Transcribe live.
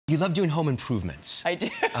You love doing home improvements. I do.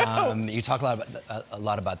 You talk a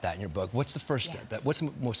lot about that in your book. What's the first step? What's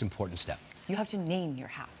the most important step? You have to name your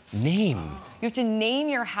house. Name? You have to name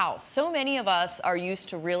your house. So many of us are used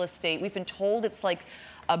to real estate. We've been told it's like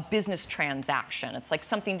a business transaction. It's like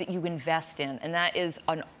something that you invest in, and that is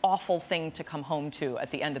an awful thing to come home to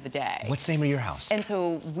at the end of the day. What's the name of your house? And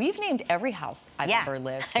so we've named every house I've ever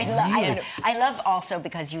lived in. I love also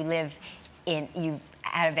because you live in, you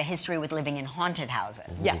have a history with living in haunted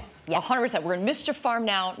houses. Yes, 100%. We're in Mischief Farm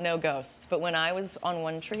now, no ghosts. But when I was on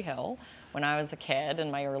One Tree Hill, when I was a kid in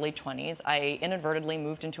my early 20s, I inadvertently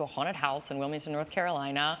moved into a haunted house in Wilmington, North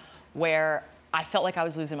Carolina, where I felt like I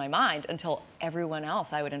was losing my mind until everyone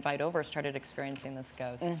else I would invite over started experiencing this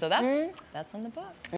ghost. So that's in the book.